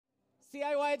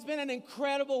CIY, it's been an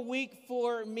incredible week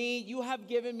for me. You have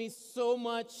given me so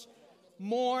much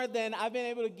more than I've been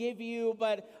able to give you.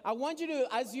 But I want you to,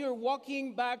 as you're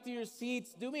walking back to your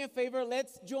seats, do me a favor.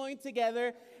 Let's join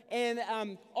together and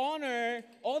honor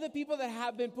all the people that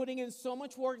have been putting in so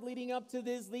much work leading up to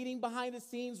this, leading behind the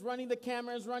scenes, running the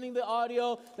cameras, running the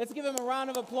audio. Let's give them a round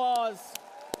of applause.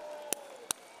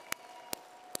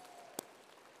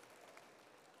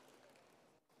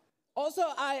 Also,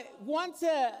 I want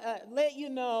to let you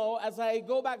know, as I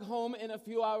go back home in a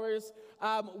few hours,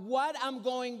 what I'm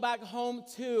going back home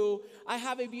to. I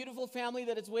have a beautiful family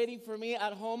that is waiting for me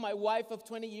at home. My wife of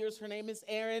 20 years, her name is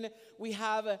Erin. We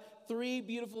have three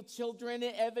beautiful children,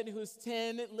 Evan, who's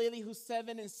 10, Lily, who's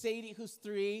 7, and Sadie, who's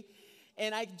 3.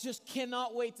 And I just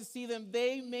cannot wait to see them.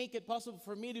 They make it possible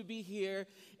for me to be here,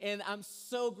 and I'm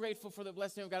so grateful for the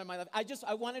blessing of God in my life.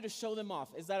 I wanted to show them off.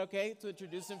 Is that okay to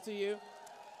introduce them to you?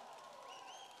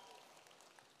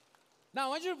 Now, I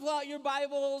want you to pull out your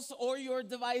Bibles or your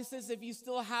devices if you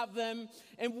still have them.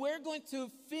 And we're going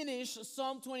to finish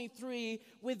Psalm 23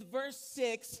 with verse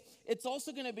 6. It's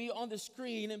also going to be on the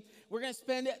screen. We're going to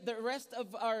spend the rest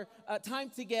of our time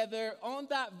together on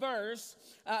that verse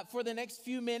for the next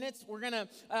few minutes. We're going to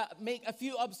make a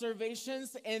few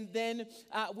observations, and then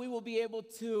we will be able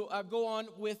to go on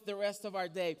with the rest of our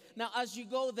day. Now, as you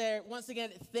go there, once again,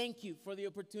 thank you for the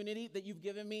opportunity that you've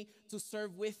given me to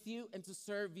serve with you and to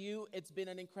serve you. It's been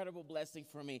an incredible blessing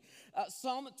for me.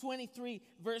 Psalm 23,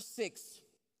 verse 6.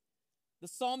 The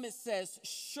psalmist says,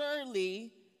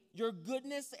 "Surely your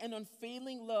goodness and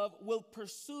unfailing love will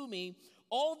pursue me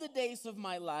all the days of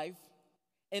my life,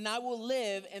 and I will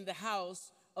live in the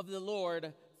house of the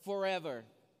Lord forever."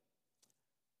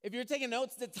 If you're taking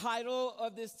notes, the title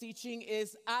of this teaching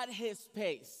is At His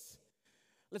Pace.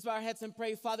 Let's bow our heads and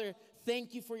pray. Father,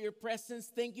 thank you for your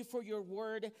presence. Thank you for your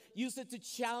word. Use it to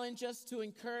challenge us, to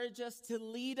encourage us, to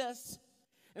lead us.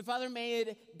 And Father, may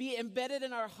it be embedded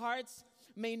in our hearts.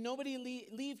 May nobody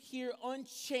leave here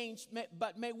unchanged,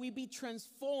 but may we be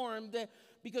transformed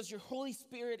because your Holy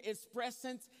Spirit is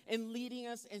present and leading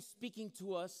us and speaking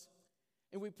to us.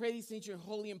 And we pray these things in your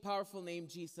holy and powerful name,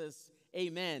 Jesus.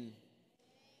 Amen.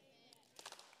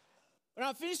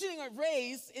 Now, finishing a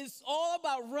race is all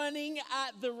about running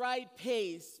at the right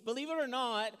pace. Believe it or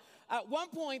not, at one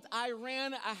point I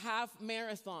ran a half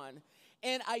marathon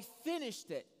and I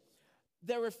finished it.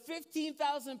 There were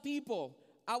 15,000 people.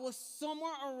 I was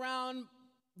somewhere around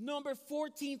number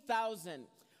 14,000.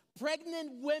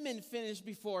 Pregnant women finished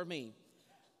before me.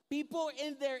 People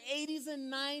in their 80s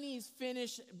and 90s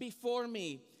finished before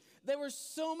me. There were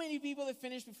so many people that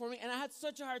finished before me, and I had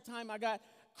such a hard time. I got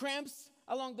cramps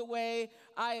along the way.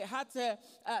 I had to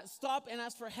stop and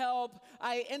ask for help.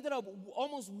 I ended up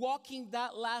almost walking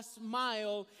that last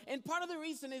mile. And part of the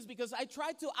reason is because I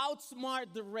tried to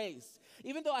outsmart the race.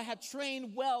 Even though I had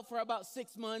trained well for about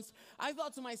 6 months, I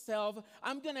thought to myself,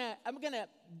 I'm gonna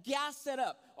gas it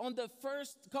up on the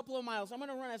first couple of miles. I'm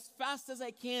gonna run as fast as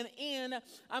I can, and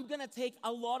I'm gonna take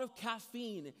a lot of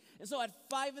caffeine. And so at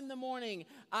 5 in the morning,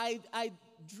 I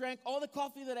drank all the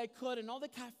coffee that I could and all the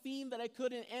caffeine that I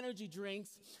could in energy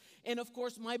drinks. And of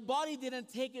course, my body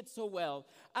didn't take it so well.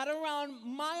 At around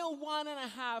mile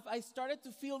 1.5, I started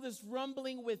to feel this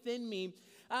rumbling within me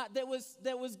that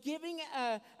was giving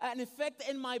an effect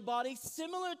in my body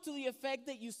similar to the effect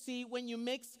that you see when you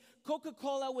mix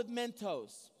Coca-Cola with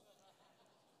Mentos.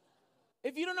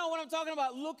 If you don't know what I'm talking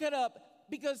about, look it up,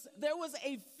 because there was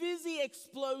a fizzy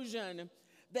explosion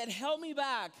that held me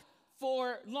back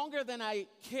for longer than I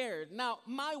cared. Now,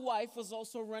 my wife was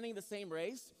also running the same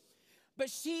race, but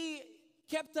she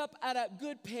kept up at a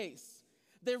good pace.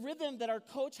 The rhythm that our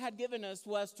coach had given us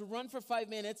was to run for 5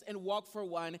 minutes and walk for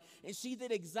 1, and she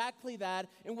did exactly that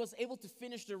and was able to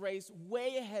finish the race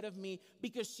way ahead of me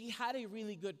because she had a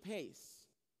really good pace.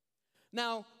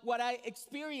 Now, what I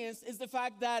experienced is the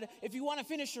fact that if you want to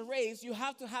finish a race, you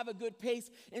have to have a good pace.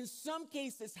 In some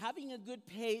cases, having a good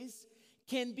pace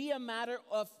can be a matter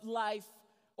of life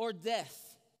or death.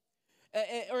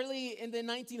 Early in the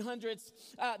 1900s,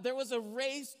 there was a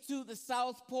race to the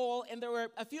South Pole, and there were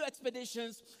a few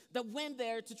expeditions that went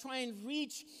there to try and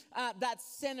reach that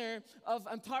center of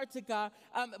Antarctica,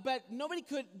 but nobody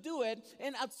could do it.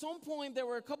 And at some point, there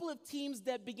were a couple of teams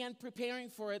that began preparing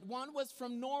for it. One was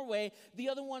from Norway, the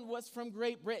other one was from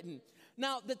Great Britain.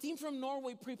 Now, the team from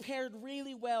Norway prepared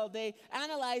really well. They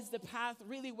analyzed the path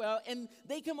really well, and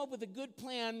they came up with a good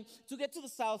plan to get to the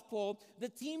South Pole. The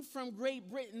team from Great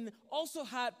Britain also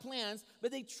had plans,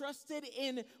 but they trusted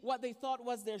in what they thought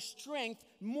was their strength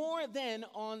more than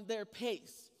on their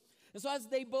pace. And so as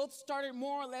they both started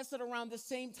more or less at around the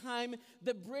same time,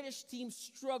 the British team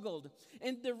struggled.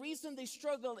 And the reason they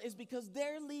struggled is because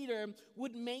their leader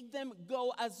would make them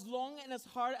go as long and as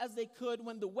hard as they could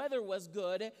when the weather was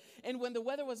good. And when the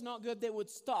weather was not good, they would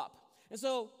stop. And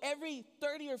so every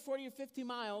 30 or 40 or 50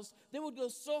 miles, they would go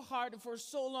so hard and for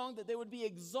so long that they would be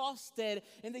exhausted,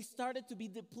 and they started to be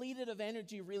depleted of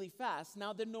energy really fast.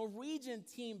 Now, the Norwegian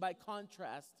team, by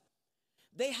contrast,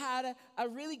 they had a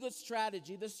really good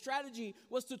strategy. The strategy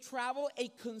was to travel a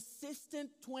consistent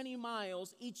 20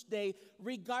 miles each day,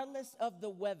 regardless of the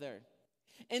weather.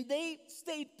 And they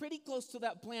stayed pretty close to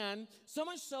that plan, so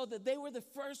much so that they were the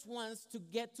first ones to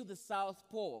get to the South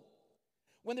Pole.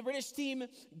 When the British team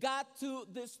got to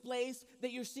this place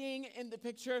that you're seeing in the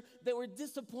picture, they were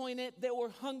disappointed, they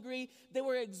were hungry, they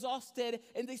were exhausted,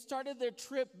 and they started their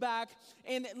trip back.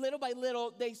 And little by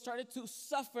little, they started to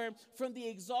suffer from the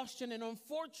exhaustion. And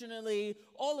unfortunately,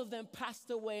 all of them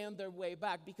passed away on their way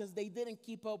back because they didn't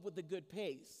keep up with the good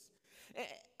pace.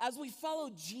 As we follow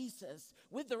Jesus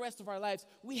with the rest of our lives,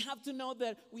 we have to know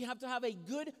that we have to have a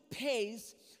good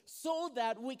pace so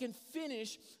that we can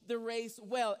finish the race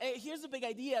well. Here's a big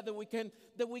idea that we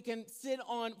can sit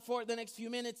on for the next few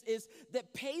minutes is the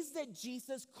pace that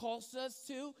Jesus calls us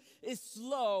to is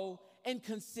slow and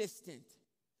consistent.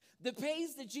 The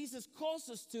pace that Jesus calls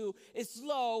us to is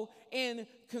slow and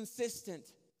consistent.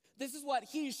 This is what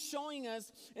he's showing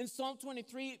us in Psalm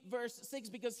 23, verse 6,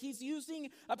 because he's using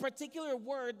a particular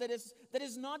word that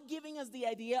is not giving us the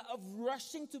idea of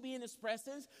rushing to be in his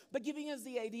presence, but giving us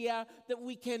the idea that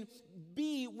we can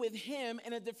be with him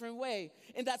in a different way.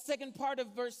 In that second part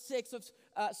of verse 6 of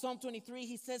Psalm 23,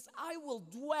 he says, I will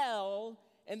dwell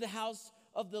in the house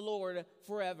of the Lord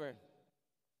forever.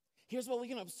 Here's what we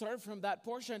can observe from that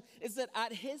portion, is that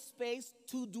at his space,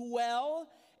 to dwell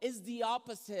is the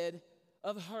opposite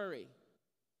of hurry.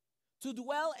 To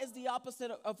dwell is the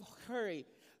opposite of hurry.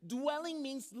 Dwelling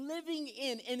means living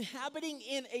in, inhabiting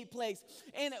in a place.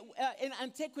 And in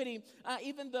antiquity,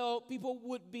 even though people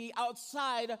would be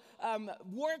outside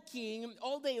working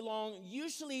all day long,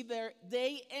 usually their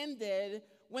day ended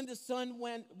when the sun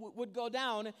would go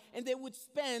down, and they would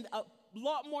spend a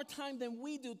lot more time than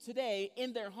we do today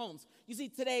in their homes. You see,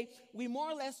 today, we more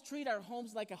or less treat our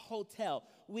homes like a hotel.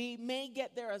 We may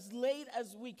get there as late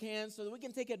as we can so that we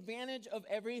can take advantage of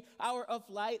every hour of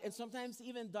light and sometimes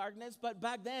even darkness. But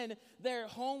back then, their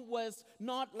home was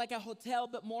not like a hotel,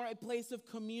 but more a place of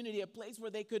community, a place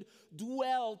where they could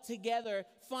dwell together,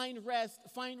 find rest,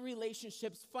 find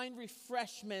relationships, find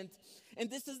refreshment. And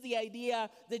this is the idea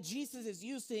that Jesus is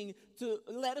using to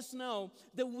let us know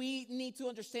that we need to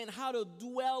understand how to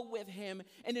dwell with him.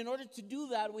 And in order to do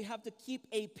that, we have to keep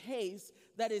a pace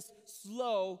that is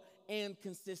slow and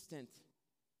consistent.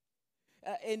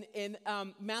 In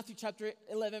Matthew chapter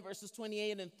 11, verses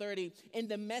 28 and 30, in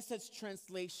the Message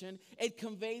translation, it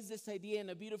conveys this idea in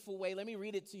a beautiful way. Let me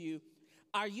read it to you.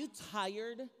 Are you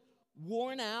tired,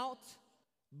 worn out,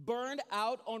 burned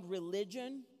out on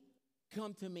religion?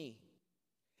 Come to me.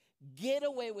 Get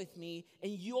away with me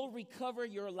and you'll recover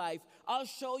your life. I'll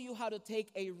show you how to take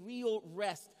a real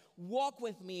rest. Walk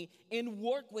with me and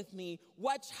work with me.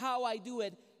 Watch how I do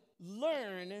it.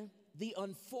 Learn the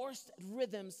unforced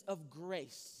rhythms of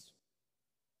grace.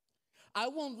 I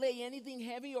won't lay anything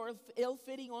heavy or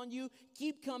ill-fitting on you.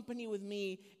 Keep company with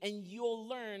me and you'll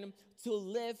learn to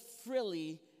live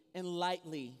freely and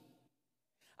lightly.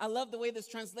 I love the way this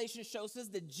translation shows us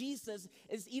that Jesus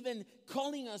is even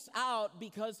calling us out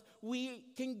because we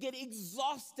can get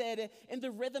exhausted in the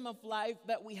rhythm of life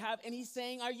that we have. And he's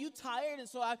saying, are you tired? And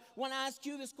so I want to ask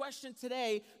you this question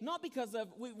today, not because of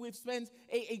we've spent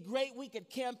a great week at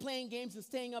camp playing games and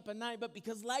staying up at night, but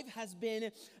because life has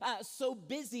been so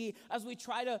busy as we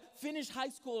try to finish high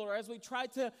school or as we try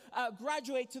to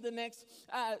graduate to the next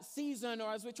season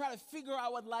or as we try to figure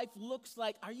out what life looks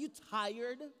like. Are you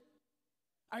tired?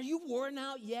 Are you worn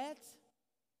out yet?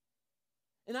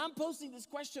 And I'm posing this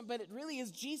question, but it really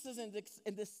is Jesus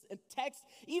in this text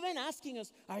even asking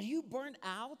us, are you burnt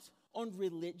out on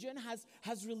religion?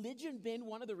 Has religion been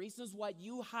one of the reasons why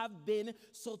you have been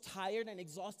so tired and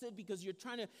exhausted? Because you're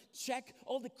trying to check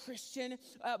all the Christian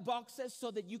boxes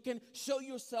so that you can show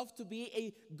yourself to be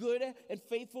a good and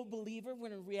faithful believer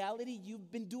when in reality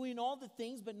you've been doing all the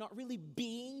things but not really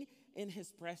being in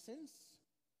his presence?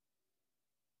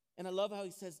 And I love how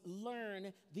he says,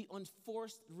 learn the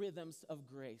unforced rhythms of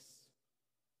grace.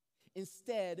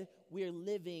 Instead, we're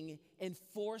living in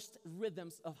forced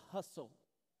rhythms of hustle.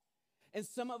 And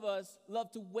some of us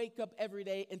love to wake up every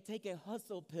day and take a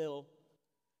hustle pill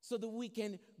so that we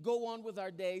can go on with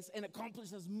our days and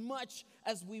accomplish as much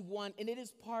as we want. And it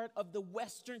is part of the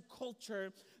Western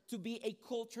culture to be a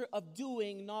culture of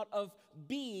doing, not of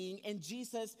being. And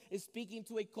Jesus is speaking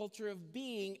to a culture of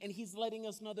being, and he's letting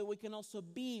us know that we can also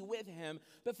be with him.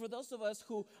 But for those of us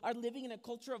who are living in a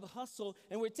culture of hustle,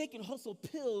 and we're taking hustle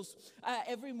pills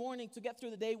every morning to get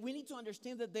through the day, we need to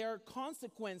understand that there are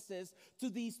consequences to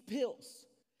these pills.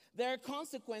 There are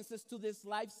consequences to this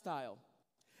lifestyle.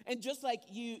 And just like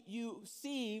you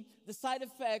see the side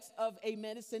effects of a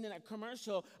medicine in a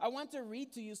commercial, I want to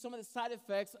read to you some of the side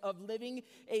effects of living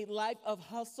a life of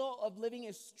hustle, of living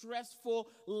a stressful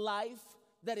life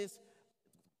that is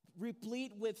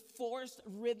replete with forced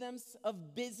rhythms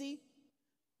of busy.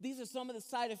 These are some of the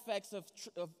side effects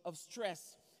of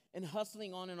stress and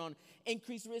hustling on and on.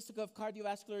 Increased risk of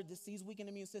cardiovascular disease, weakened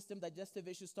immune system, digestive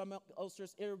issues, stomach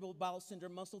ulcers, irritable bowel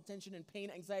syndrome, muscle tension and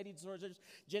pain, anxiety disorders,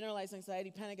 generalized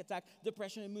anxiety, panic attack,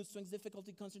 depression and mood swings,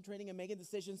 difficulty concentrating and making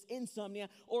decisions, insomnia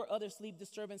or other sleep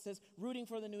disturbances, rooting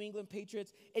for the New England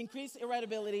Patriots, increased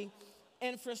irritability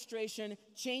and frustration,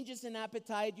 changes in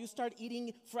appetite. You start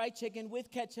eating fried chicken with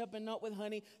ketchup and not with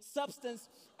honey, substance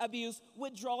abuse,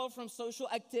 withdrawal from social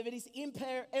activities,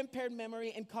 impaired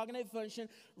memory and cognitive function,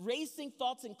 racing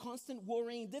thoughts and constant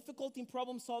worrying, difficulty in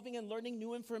problem solving and learning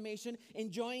new information,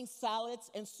 enjoying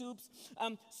salads and soups,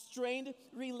 strained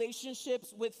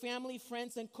relationships with family,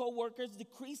 friends, and co-workers,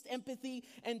 decreased empathy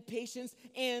and patience,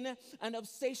 and an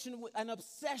obsession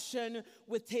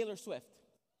with Taylor Swift.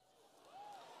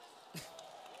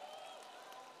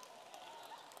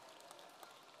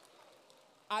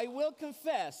 I will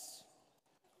confess,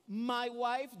 my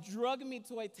wife drugged me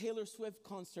to a Taylor Swift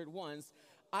concert once.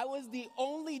 I was the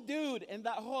only dude in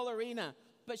that whole arena,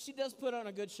 but she does put on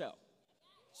a good show.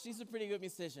 She's a pretty good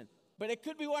musician, but it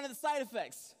could be one of the side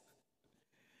effects.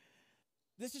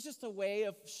 This is just a way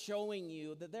of showing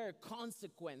you that there are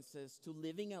consequences to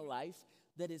living a life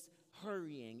that is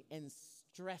hurrying and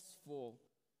stressful.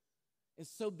 It's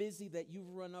so busy that you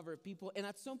run over people. And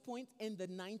at some point in the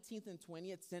 19th and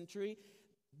 20th century,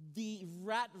 the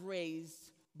rat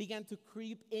race began to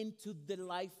creep into the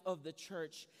life of the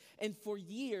church. And for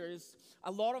years,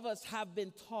 a lot of us have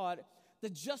been taught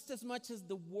that just as much as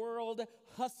the world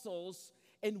hustles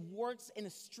and works in a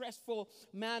stressful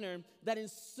manner, that in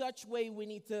such way we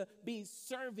need to be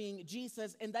serving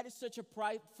Jesus. And that is such a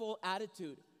prideful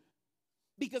attitude,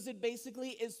 because it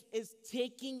basically is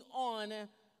taking on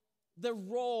the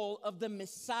role of the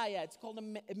Messiah. It's called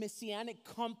a messianic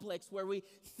complex, where we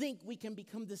think we can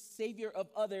become the savior of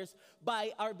others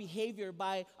by our behavior,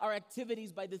 by our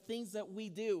activities, by the things that we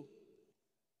do.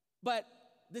 But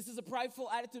this is a prideful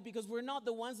attitude, because we're not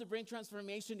the ones that bring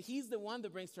transformation. He's the one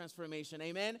that brings transformation.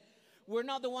 Amen? We're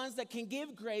not the ones that can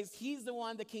give grace. He's the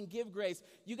one that can give grace.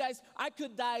 You guys, I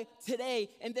could die today,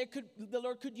 and the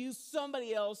Lord could use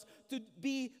somebody else to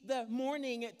be the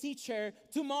morning teacher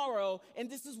tomorrow. And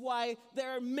this is why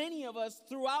there are many of us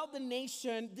throughout the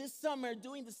nation this summer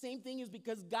doing the same thing, is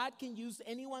because God can use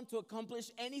anyone to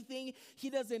accomplish anything. He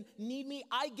doesn't need me.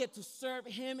 I get to serve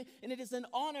him, and it is an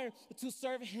honor to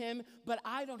serve him, but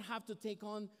I don't have to take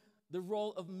on the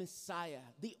role of Messiah.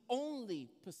 The only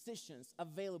positions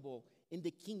available in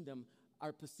the kingdom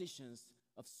are positions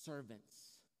of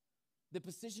servants. The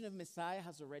position of Messiah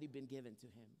has already been given to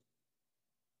him.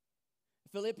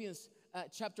 Philippians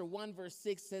chapter 1 verse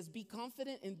 6 says, "Be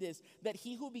confident in this, that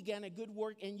he who began a good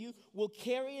work in you will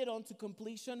carry it on to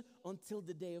completion until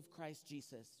the day of Christ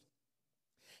Jesus."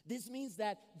 This means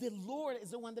that the Lord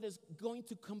is the one that is going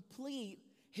to complete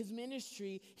his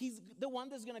ministry. He's the one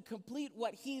that's going to complete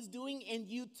what he's doing in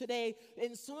you today.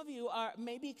 And some of you are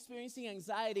maybe experiencing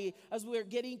anxiety as we're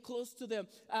getting close to the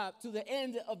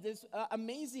end of this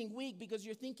amazing week, because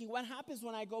you're thinking, what happens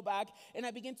when I go back and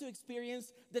I begin to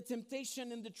experience the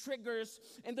temptation and the triggers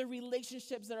and the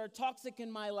relationships that are toxic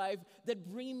in my life that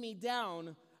bring me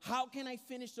down? How can I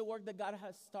finish the work that God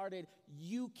has started?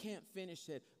 You can't finish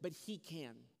it, but he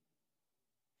can.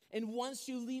 And once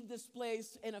you leave this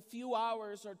place in a few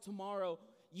hours or tomorrow,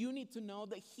 you need to know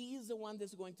that he's the one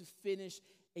that's going to finish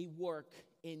a work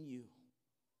in you.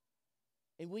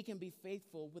 And we can be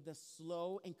faithful with the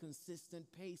slow and consistent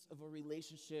pace of a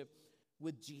relationship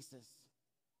with Jesus.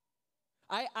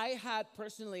 I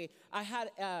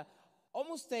had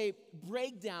almost a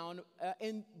breakdown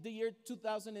in the year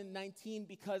 2019,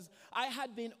 because I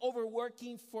had been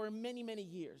overworking for many, many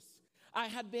years. I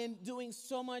had been doing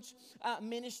so much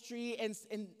ministry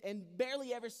and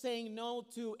barely ever saying no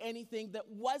to anything that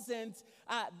wasn't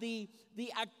the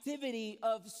activity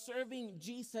of serving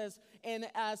Jesus. And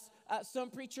as some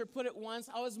preacher put it once,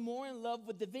 I was more in love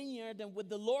with the vineyard than with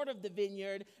the Lord of the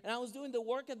vineyard. And I was doing the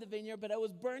work of the vineyard, but it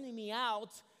was burning me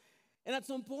out. And at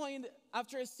some point,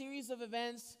 after a series of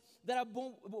events, that I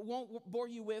won't bore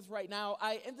you with right now,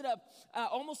 I ended up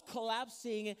almost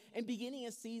collapsing and beginning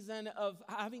a season of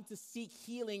having to seek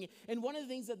healing. And one of the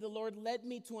things that the Lord led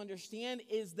me to understand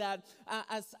is that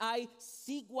as I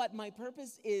seek what my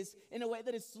purpose is in a way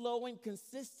that is slow and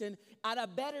consistent, at a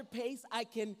better pace, I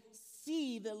can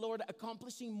see the Lord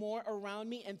accomplishing more around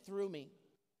me and through me.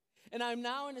 And I'm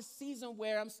now in a season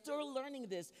where I'm still learning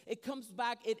this. It comes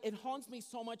back, it haunts me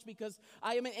so much because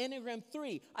I am an Enneagram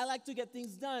 3. I like to get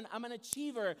things done. I'm an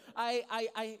achiever.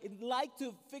 I like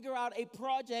to figure out a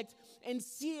project and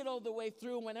see it all the way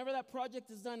through. Whenever that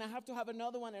project is done, I have to have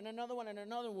another one and another one and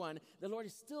another one. The Lord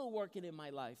is still working in my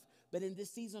life. But in this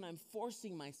season, I'm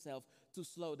forcing myself to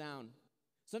slow down.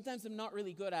 Sometimes I'm not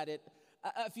really good at it.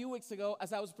 A few weeks ago,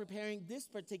 as I was preparing this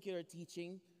particular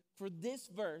teaching for this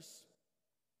verse,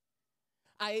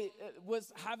 I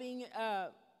was having a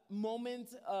moment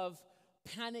of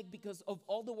panic because of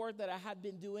all the work that I had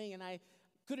been doing, and I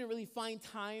couldn't really find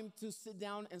time to sit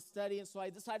down and study. And so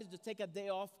I decided to take a day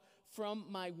off from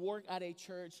my work at a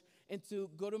church and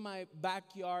to go to my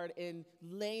backyard and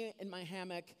lay in my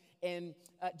hammock and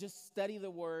just study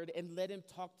the Word and let Him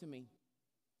talk to me.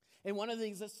 And one of the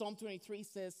things that Psalm 23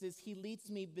 says is, He leads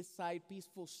me beside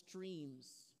peaceful streams.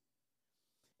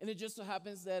 And it just so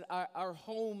happens that our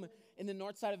home in the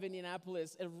north side of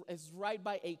Indianapolis is right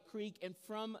by a creek. And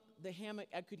from the hammock,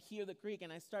 I could hear the creek.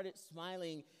 And I started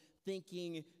smiling,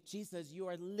 thinking, Jesus, you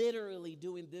are literally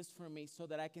doing this for me so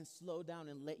that I can slow down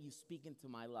and let you speak into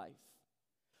my life.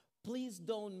 Please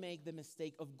don't make the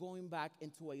mistake of going back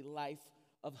into a life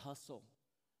of hustle.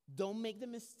 Don't make the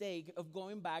mistake of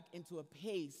going back into a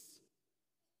pace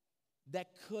that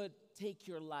could take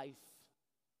your life.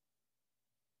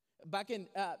 Back in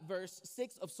verse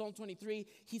 6 of Psalm 23,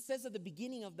 he says at the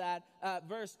beginning of that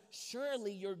verse,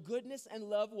 surely your goodness and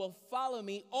love will follow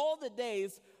me all the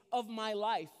days of my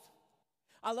life.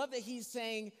 I love that he's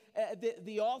saying,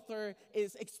 the author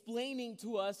is explaining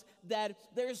to us that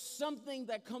there's something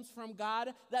that comes from God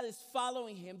that is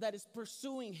following him, that is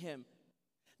pursuing him.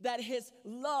 That his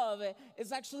love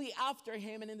is actually after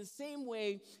him. And in the same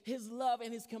way, his love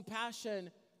and his compassion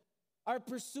are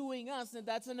pursuing us. And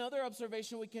that's another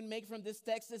observation we can make from this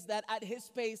text, is that at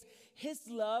his pace, his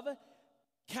love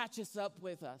catches up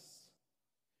with us.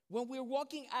 When we're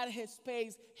walking at his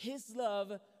pace, his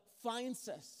love finds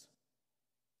us.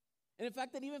 And in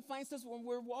fact, it even finds us when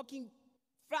we're walking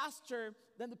faster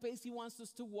than the pace he wants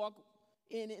us to walk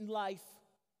in life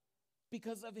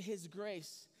because of his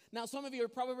grace. Now, some of you are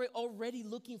probably already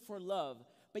looking for love,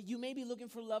 but you may be looking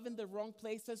for love in the wrong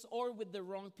places or with the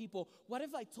wrong people. What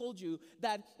if I told you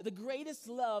that the greatest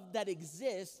love that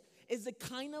exists is the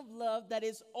kind of love that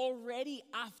is already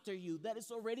after you, that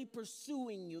is already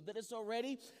pursuing you, that is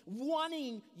already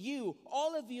wanting you,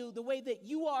 all of you, the way that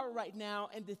you are right now,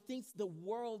 and that thinks the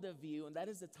world of you, and that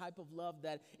is the type of love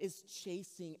that is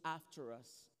chasing after us.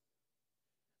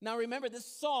 Now remember, this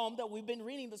psalm that we've been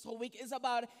reading this whole week is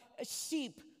about a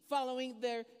sheep following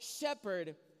their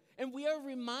shepherd. And we are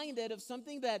reminded of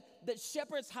something that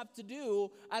shepherds have to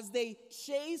do as they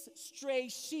chase stray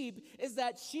sheep, is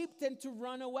that sheep tend to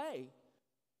run away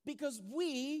because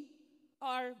we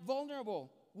are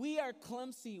vulnerable. We are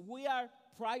clumsy. We are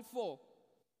prideful.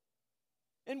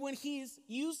 And when he's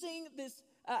using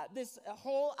this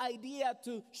whole idea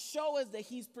to show us that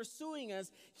he's pursuing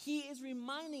us, he is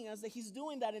reminding us that he's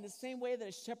doing that in the same way that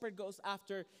a shepherd goes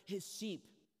after his sheep.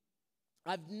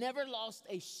 I've never lost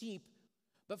a sheep,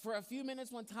 but for a few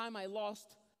minutes one time I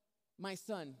lost my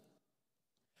son.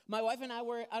 My wife and I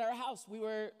were at our house. We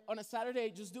were on a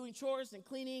Saturday just doing chores and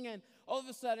cleaning, and all of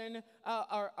a sudden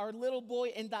our little boy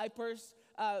in diapers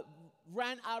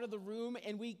ran out of the room,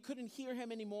 and we couldn't hear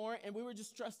him anymore, and we were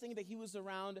just trusting that he was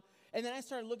around. And then I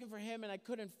started looking for him, and I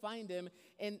couldn't find him,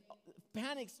 and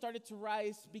panic started to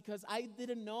rise because I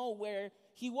didn't know where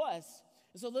he was.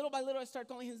 And so little by little, I started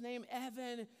calling his name,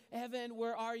 Evan, Evan,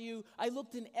 where are you? I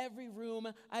looked in every room.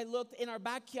 I looked in our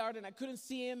backyard, and I couldn't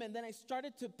see him. And then I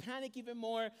started to panic even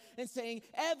more and saying,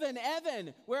 Evan,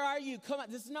 Evan, where are you? Come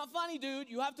on. This is not funny, dude.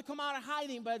 You have to come out of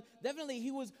hiding. But definitely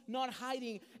he was not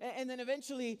hiding. And then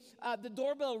eventually the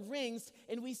doorbell rings,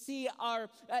 and we see our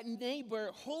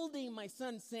neighbor holding my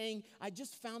son saying, I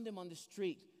just found him on the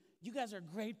street. You guys are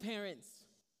great parents.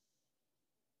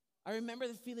 I remember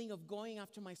the feeling of going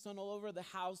after my son all over the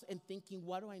house and thinking,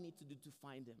 what do I need to do to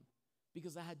find him?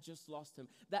 Because I had just lost him.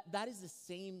 That is the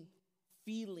same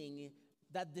feeling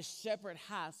that the shepherd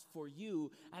has for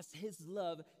you as his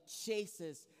love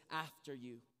chases after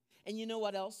you. And you know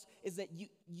what else? Is that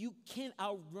you can't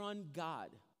outrun God.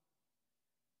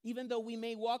 Even though we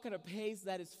may walk at a pace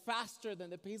that is faster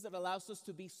than the pace that allows us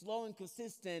to be slow and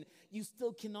consistent, you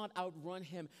still cannot outrun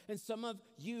him. And some of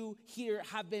you here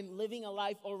have been living a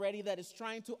life already that is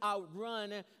trying to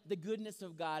outrun the goodness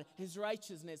of God, his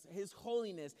righteousness, his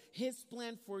holiness, his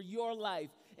plan for your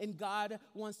life. And God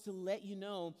wants to let you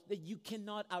know that you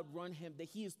cannot outrun him, that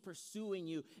he is pursuing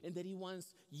you, and that he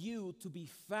wants you to be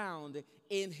found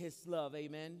in his love.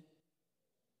 Amen?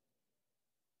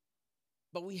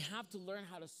 But we have to learn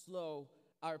how to slow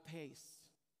our pace.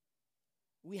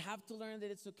 We have to learn that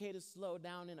it's okay to slow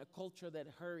down in a culture that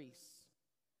hurries.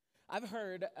 I've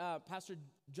heard Pastor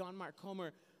John Mark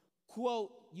Comer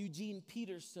quote Eugene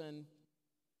Peterson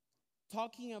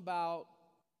talking about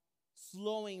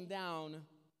slowing down.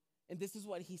 And this is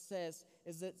what he says,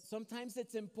 is that sometimes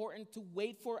it's important to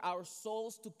wait for our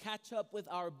souls to catch up with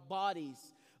our bodies,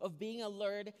 of being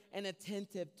alert and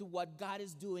attentive to what God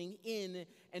is doing in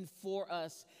and for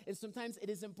us. And sometimes it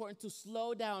is important to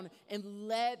slow down and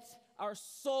let our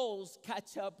souls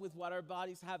catch up with what our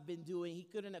bodies have been doing. He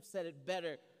couldn't have said it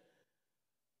better.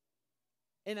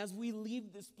 And as we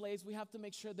leave this place, we have to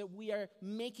make sure that we are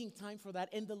making time for that.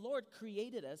 And the Lord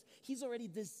created us. He's already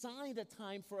designed a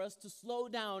time for us to slow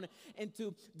down and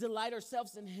to delight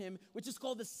ourselves in him, which is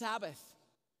called the Sabbath.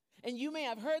 And you may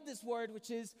have heard this word,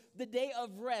 which is the day of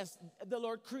rest. The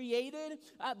Lord created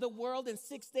the world in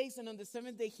 6 days, and on the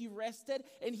seventh day he rested,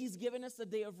 and he's given us a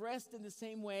day of rest in the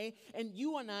same way. And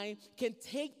you and I can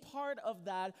take part of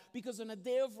that, because on a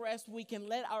day of rest, we can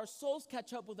let our souls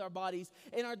catch up with our bodies.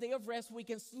 In our day of rest, we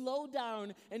can slow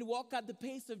down and walk at the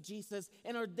pace of Jesus.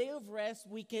 In our day of rest,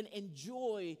 we can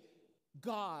enjoy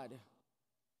God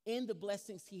in the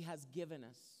blessings he has given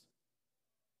us.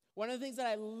 One of the things that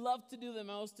I love to do the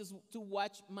most is to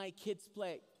watch my kids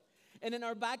play. And in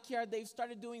our backyard, they've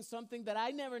started doing something that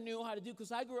I never knew how to do,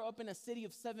 because I grew up in a city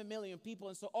of 7 million people,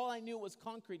 and so all I knew was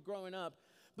concrete growing up.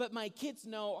 But my kids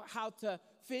know how to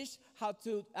fish, how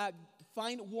to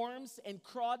find worms and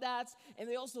crawdads, and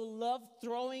they also love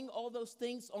throwing all those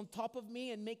things on top of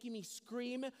me and making me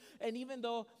scream. And even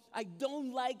though I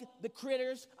don't like the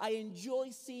critters, I enjoy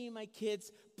seeing my kids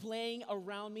playing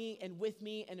around me and with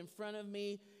me and in front of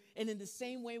me. And in the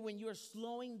same way, when you're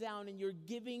slowing down and you're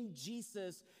giving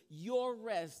Jesus your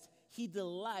rest, he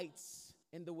delights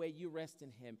in the way you rest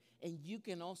in him. And you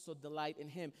can also delight in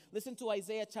him. Listen to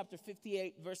Isaiah chapter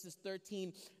 58, verses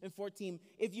 13 and 14.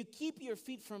 If you keep your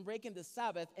feet from breaking the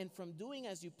Sabbath and from doing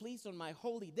as you please on my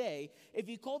holy day, if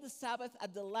you call the Sabbath a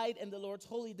delight and the Lord's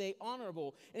holy day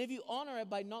honorable, and if you honor it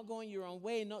by not going your own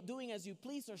way, not doing as you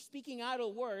please or speaking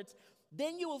idle words,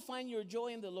 then you will find your joy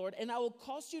in the Lord, and I will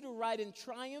cause you to ride in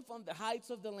triumph on the heights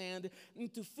of the land,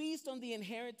 and to feast on the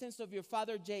inheritance of your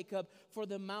father Jacob, for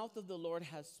the mouth of the Lord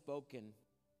has spoken.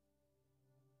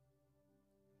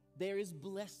 There is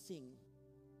blessing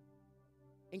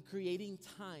in creating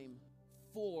time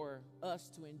for us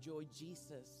to enjoy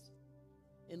Jesus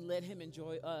and let him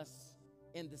enjoy us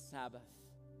in the Sabbath.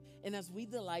 And as we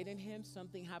delight in him,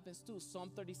 something happens too.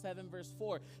 Psalm 37 verse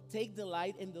 4, take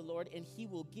delight in the Lord and he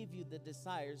will give you the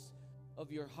desires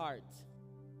of your heart.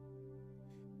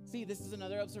 See, this is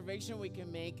another observation we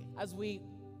can make as we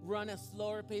run at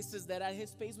slower paces, that at his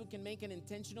pace we can make an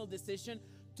intentional decision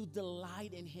to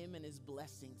delight in him and his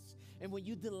blessings. And when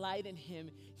you delight in him,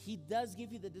 he does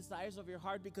give you the desires of your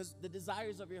heart, because the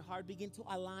desires of your heart begin to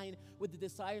align with the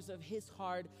desires of his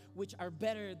heart, which are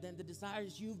better than the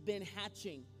desires you've been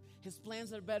hatching. His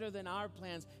plans are better than our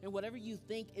plans. And whatever you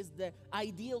think is the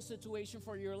ideal situation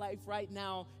for your life right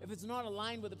now, if it's not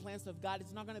aligned with the plans of God,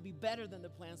 it's not going to be better than the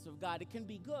plans of God. It can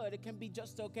be good, it can be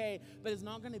just okay, but it's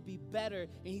not going to be better.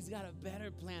 And he's got a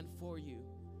better plan for you.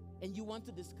 And you want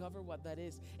to discover what that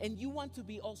is. And you want to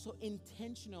be also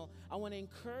intentional. I want to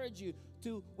encourage you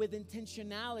to, with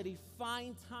intentionality,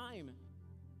 find time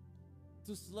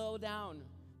to slow down,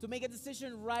 to make a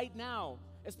decision right now,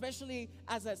 especially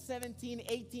as a 17,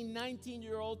 18,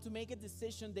 19-year-old, to make a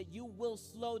decision that you will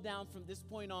slow down from this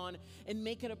point on and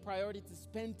make it a priority to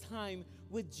spend time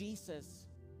with Jesus.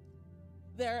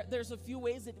 There's a few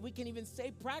ways that we can even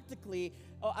say practically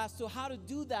as to how to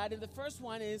do that. And the first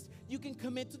one is you can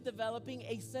commit to developing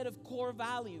a set of core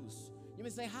values. You may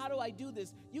say, how do I do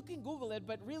this? You can Google it,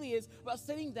 but really is about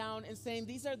sitting down and saying,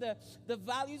 these are the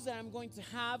values that I'm going to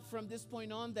have from this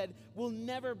point on that will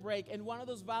never break. And one of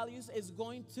those values is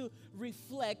going to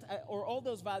reflect, or all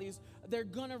those values, they're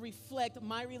going to reflect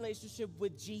my relationship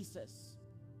with Jesus.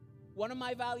 One of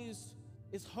my values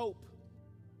is hope.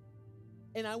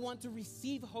 And I want to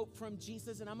receive hope from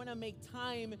Jesus, and I'm going to make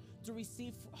time to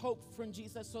receive hope from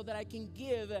Jesus so that I can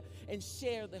give and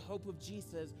share the hope of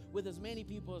Jesus with as many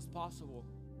people as possible.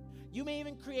 You may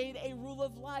even create a rule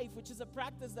of life, which is a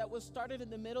practice that was started in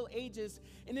the Middle Ages.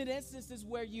 And in essence is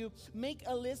where you make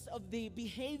a list of the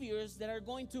behaviors that are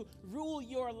going to rule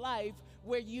your life,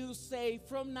 where you say,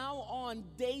 from now on,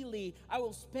 daily, I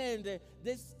will spend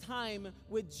this time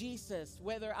with Jesus.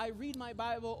 Whether I read my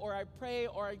Bible or I pray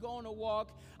or I go on a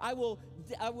walk, I will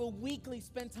weekly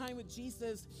spend time with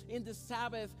Jesus in the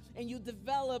Sabbath. And you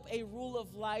develop a rule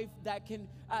of life that can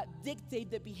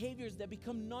dictate the behaviors that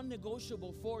become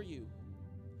non-negotiable for you.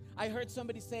 I heard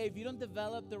somebody say, if you don't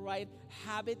develop the right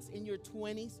habits in your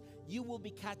 20s, you will be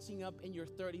catching up in your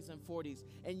 30s and 40s.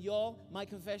 And y'all, my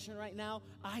confession right now,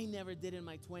 I never did in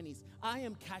my 20s. I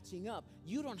am catching up.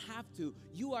 You don't have to.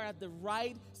 You are at the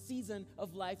right season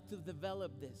of life to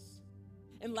develop this.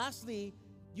 And lastly,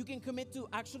 you can commit to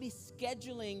actually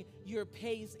scheduling your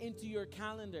pace into your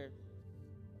calendar.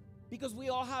 Because we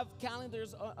all have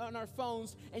calendars on our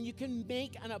phones, and you can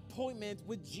make an appointment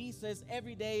with Jesus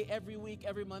every day, every week,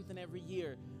 every month, and every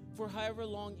year for however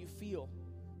long you feel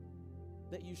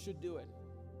that you should do it.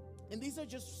 And these are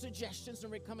just suggestions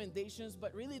and recommendations,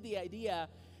 but really the idea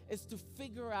is to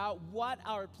figure out what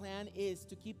our plan is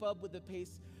to keep up with the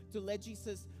pace, to let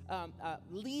Jesus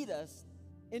lead us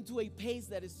into a pace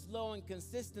that is slow and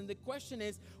consistent. The question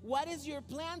is, what is your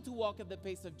plan to walk at the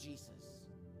pace of Jesus?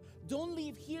 Don't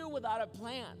leave here without a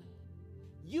plan.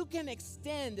 You can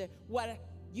extend what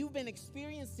you've been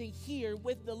experiencing here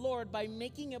with the Lord by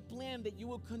making a plan that you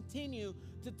will continue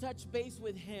to touch base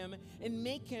with Him and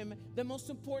make Him the most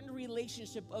important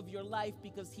relationship of your life,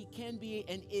 because He can be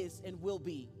and is and will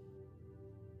be.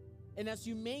 And as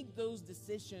you make those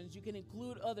decisions, you can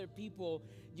include other people.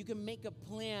 You can make a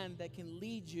plan that can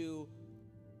lead you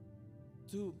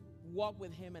to walk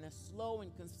with Him in a slow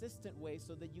and consistent way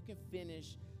so that you can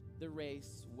finish the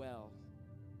race well.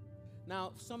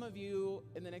 Now, some of you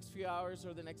in the next few hours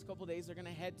or the next couple days are going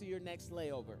to head to your next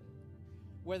layover.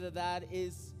 Whether that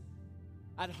is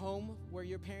at home where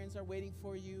your parents are waiting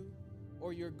for you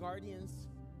or your guardians,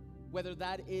 whether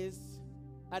that is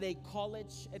at a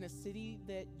college in a city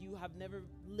that you have never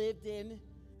lived in,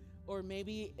 or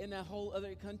maybe in a whole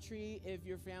other country if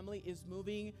your family is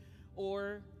moving,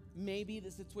 or maybe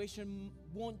the situation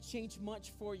won't change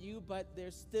much for you, but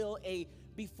there's still a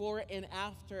before and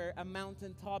after, a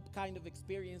mountaintop kind of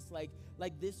experience like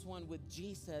this one with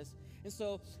Jesus. And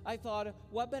so I thought,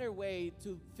 what better way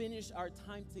to finish our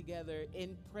time together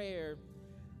in prayer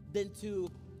than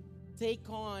to take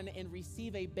on and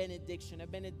receive a benediction. A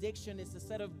benediction is a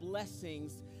set of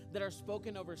blessings that are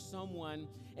spoken over someone.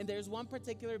 And there's one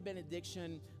particular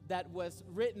benediction that was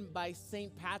written by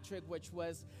St. Patrick, which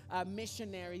was a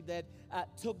missionary that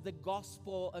took the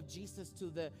gospel of Jesus to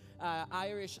the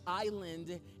Irish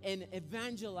island and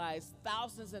evangelized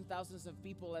thousands and thousands of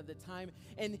people at the time.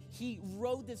 And he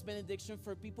wrote this benediction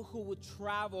for people who would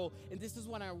travel. And this is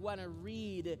what I want to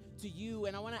read to you.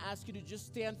 And I want to ask you to just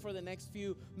stand for the next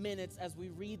few minutes as we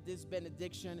read this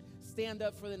benediction. Stand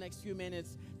up for the next few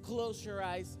minutes. Close your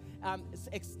eyes.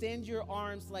 Extend your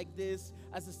arms like this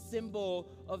as a symbol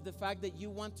of the fact that you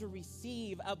want to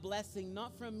receive a blessing,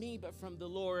 not from me, but from the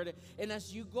Lord. And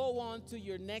as you go on to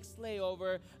your next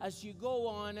layover, as you go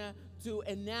on to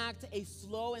enact a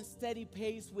slow and steady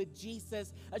pace with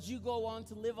Jesus, as you go on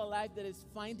to live a life that is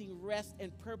finding rest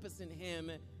and purpose in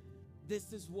Him,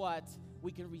 this is what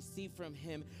we can receive from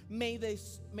Him. May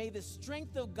the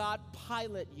strength of God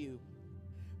pilot you.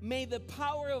 May the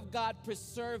power of God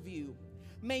preserve you.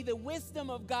 May the wisdom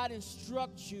of God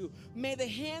instruct you. May the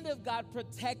hand of God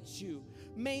protect you.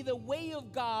 May the way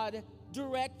of God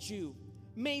direct you.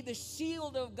 May the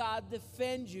shield of God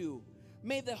defend you.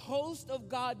 May the host of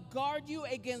God guard you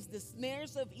against the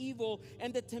snares of evil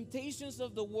and the temptations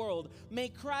of the world. May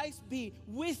Christ be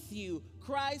with you,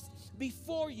 Christ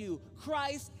before you,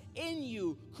 Christ in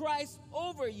you, Christ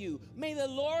over you. May the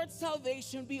Lord's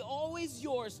salvation be always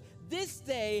yours this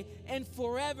day and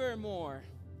forevermore.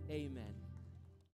 Amen.